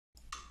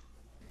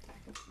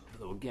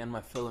Hello again,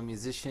 my fellow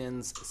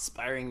musicians,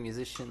 aspiring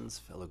musicians,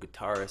 fellow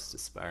guitarists,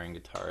 aspiring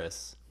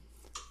guitarists.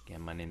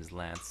 Again, my name is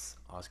Lance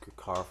Oscar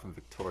Carr from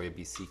Victoria,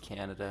 BC,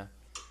 Canada.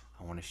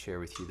 I want to share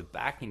with you the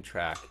backing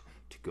track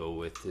to go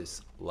with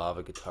this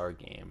lava guitar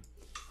game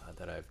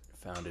that I've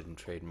founded and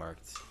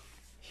trademarked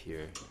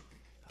here.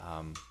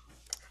 I'm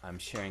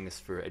sharing this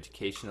for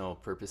educational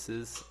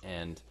purposes,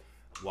 and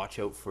watch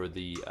out for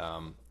the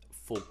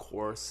full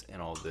course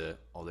and all the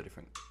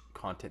different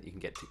content you can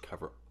get to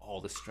cover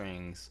all the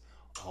strings,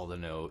 all the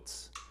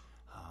notes.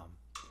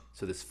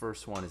 So this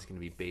first one is going to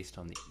be based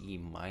on the E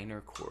minor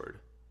chord.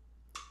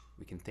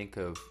 We can think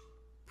of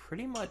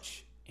pretty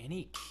much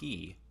any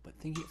key, but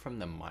thinking from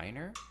the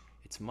minor,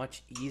 it's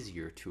much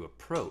easier to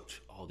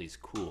approach all these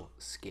cool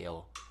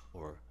scale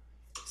or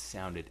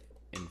sounded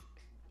in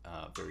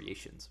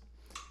variations.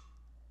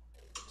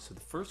 So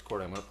the first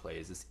chord I'm going to play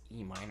is this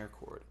E minor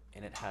chord,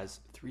 and it has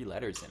 3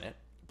 letters in it,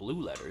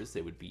 blue letters.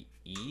 They would be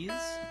E's,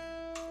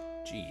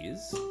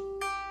 G's,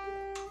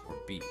 or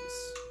B's.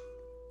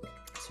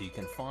 So you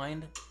can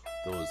find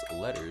those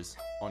letters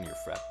on your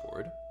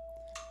fretboard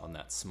on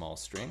that small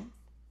string,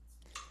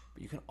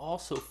 but you can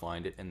also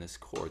find it in this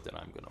chord that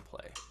I'm going to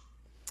play.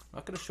 I'm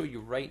not going to show you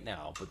right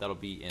now, but that'll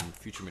be in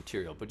future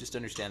material. But just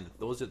understand that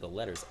those are the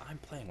letters I'm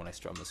playing when I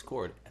strum this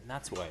chord, and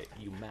that's why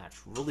you match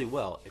really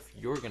well if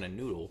you're going to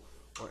noodle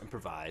or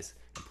improvise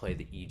and play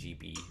the E, G,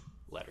 B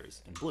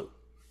letters in blue.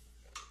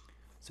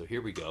 So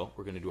here we go.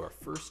 We're going to do our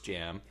first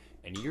jam,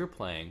 and you're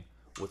playing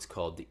what's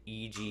called the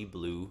E, G,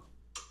 blue,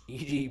 E,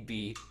 G,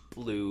 B,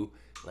 blue,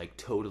 like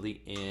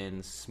totally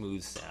in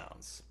smooth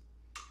sounds,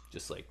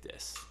 just like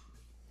this.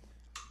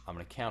 I'm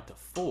going to count to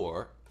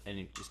 4, and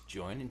you just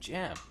join and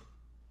jam.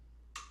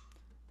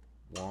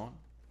 1,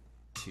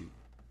 2,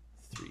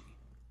 3,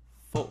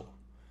 4.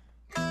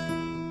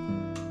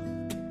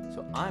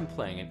 So I'm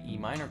playing an E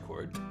minor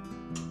chord.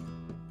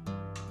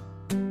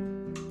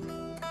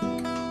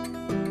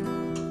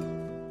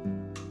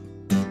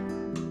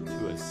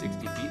 To a 60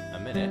 beat a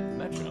minute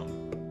metronome.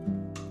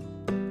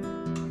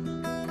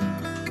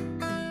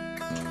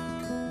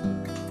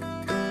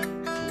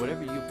 So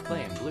whatever you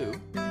play in blue,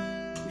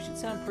 we should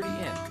sound pretty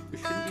in. There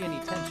shouldn't be any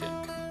tension.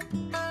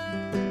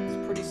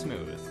 It's pretty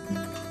smooth.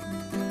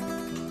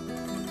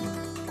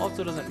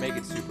 Also doesn't make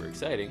it super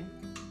exciting,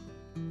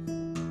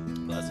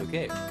 but that's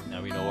okay.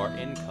 Now we know our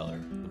in color,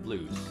 the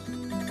blues.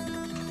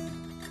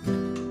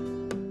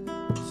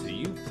 So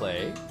you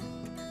play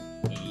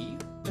E,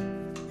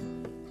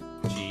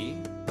 G,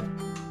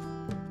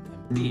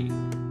 and B.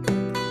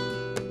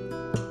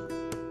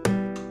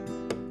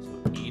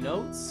 So E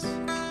notes,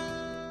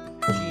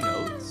 G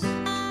notes,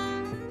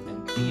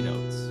 and B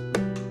notes.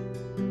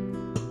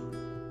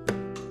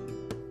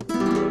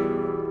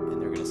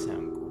 And they're gonna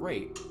sound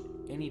great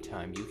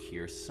anytime you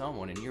hear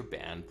someone in your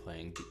band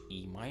playing the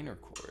E minor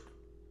chord.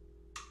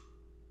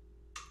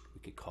 We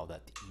could call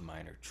that the E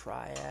minor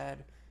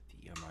triad,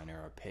 the E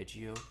minor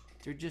arpeggio.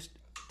 They're just,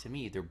 to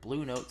me, they're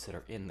blue notes that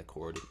are in the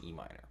chord in E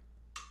minor.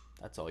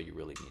 That's all you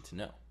really need to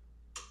know.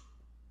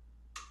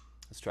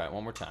 Let's try it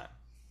one more time.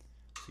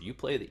 So you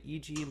play the E,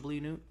 G, and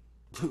blue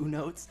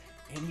notes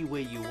any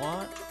way you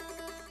want.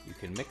 You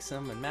can mix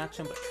them and match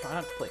them, but try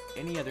not to play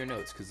any other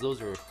notes, because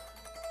those are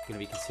going to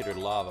be considered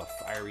lava,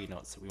 fiery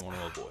notes that we want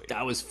to avoid.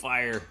 That was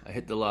fire. I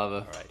hit the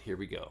lava. All right, here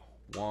we go.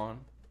 1,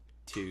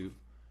 2,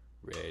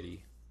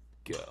 ready,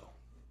 go.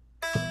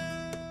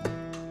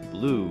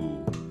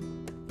 Blue.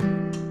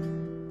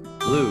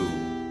 Blue.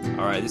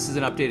 All right, this is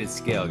an updated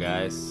scale,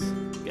 guys,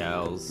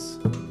 gals,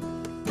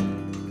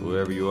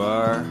 whoever you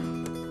are.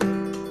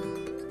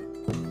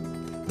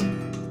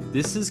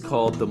 This is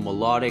called the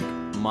melodic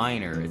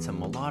minor. It's a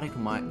melodic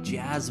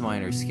jazz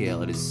minor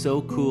scale. It is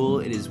so cool.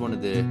 It is one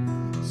of the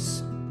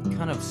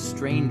kind of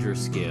stranger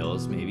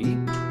scales, maybe.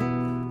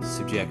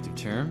 Subjective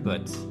term,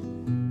 but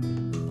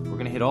we're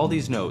gonna hit all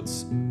these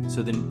notes.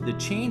 So then the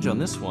change on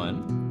this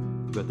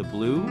one, we've got the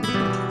blue,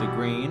 the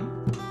green.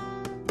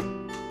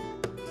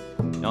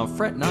 Now on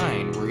fret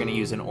 9, we're gonna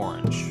use an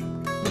orange.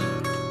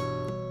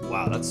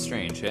 Wow, that's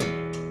strange, eh?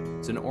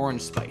 It's an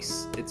orange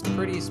spice. It's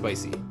pretty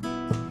spicy.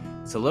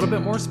 It's a little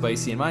bit more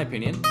spicy, in my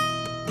opinion,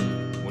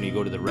 when you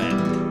go to the red.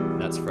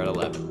 That's fret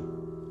 11.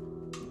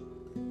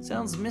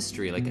 Sounds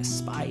mystery, like a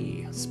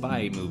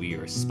spy movie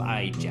or a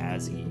spy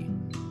jazzy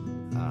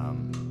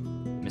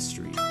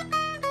mystery.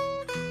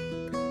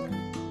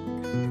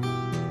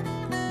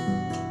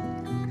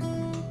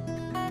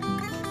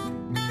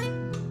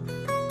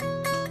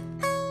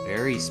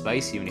 Very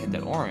spicy when you hit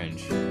that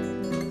orange,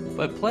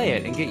 but play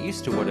it and get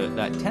used to what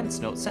that tense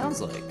note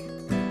sounds like.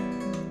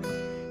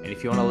 And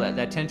if you want to let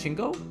that tension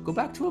go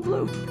back to a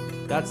blue.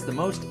 That's the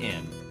most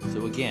in.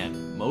 So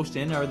again, most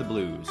in are the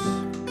blues.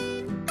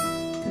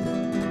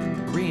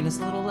 Green is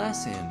a little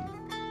less in.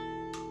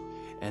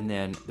 And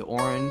then the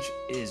orange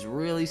is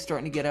really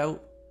starting to get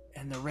out,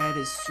 and the red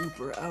is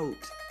super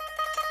out.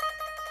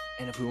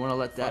 And if we want to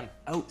let that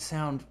out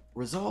sound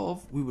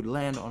resolve, we would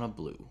land on a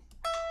blue.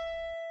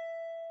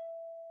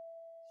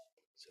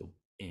 So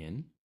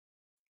in,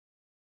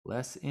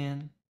 less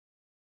in,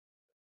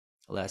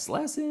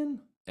 less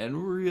in,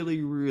 and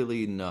really,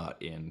 really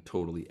not in,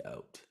 totally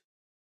out.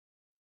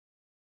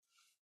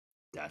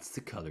 That's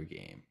the color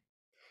game.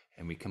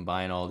 And we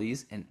combine all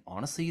these, and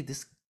honestly,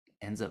 this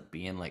ends up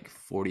being like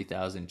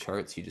 40,000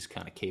 charts. You just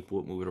kind of capo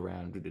it, move it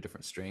around, do the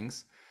different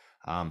strings.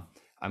 Um,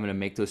 I'm going to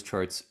make those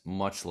charts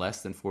much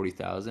less than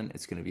 40,000.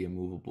 It's going to be a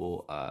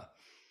movable,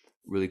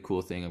 really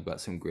cool thing. I've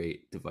got some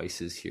great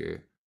devices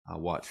here.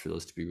 Watch for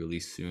those to be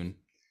released soon.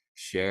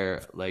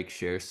 Share, like,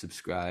 share,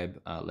 subscribe,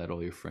 let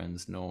all your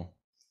friends know.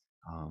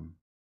 Um,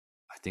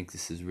 I think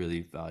this is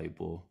really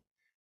valuable,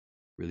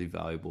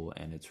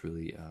 and it's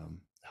really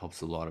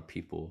helps a lot of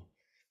people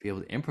be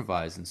able to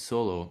improvise and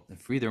solo and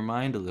free their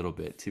mind a little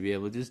bit to be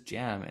able to just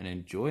jam and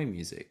enjoy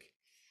music,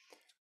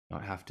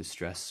 not have to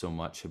stress so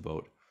much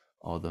about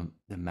all the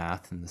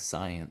math and the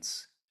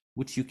science,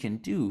 which you can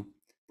do.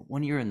 But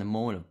when you're in the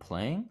moment of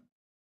playing,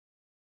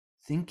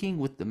 thinking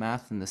with the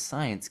math and the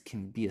science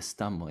can be a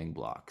stumbling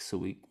block. So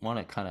we want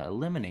to kind of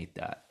eliminate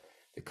that.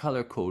 The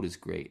color code is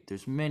great.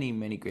 There's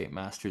many great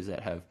masters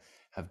that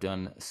have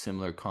done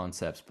similar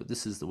concepts, but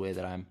this is the way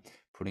that I'm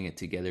putting it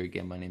together.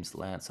 Again, my name's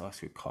Lance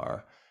Oscar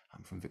Carr.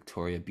 I'm from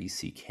Victoria,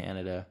 BC,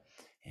 Canada,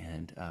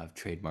 and I've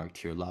trademarked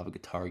here Lava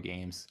Guitar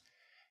Games.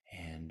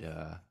 And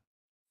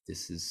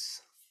this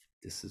is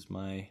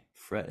my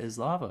fret is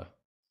lava.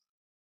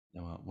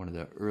 Now, one of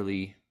the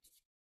early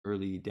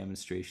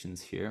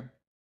demonstrations here.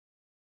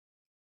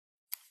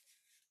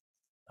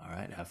 All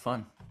right, have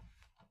fun.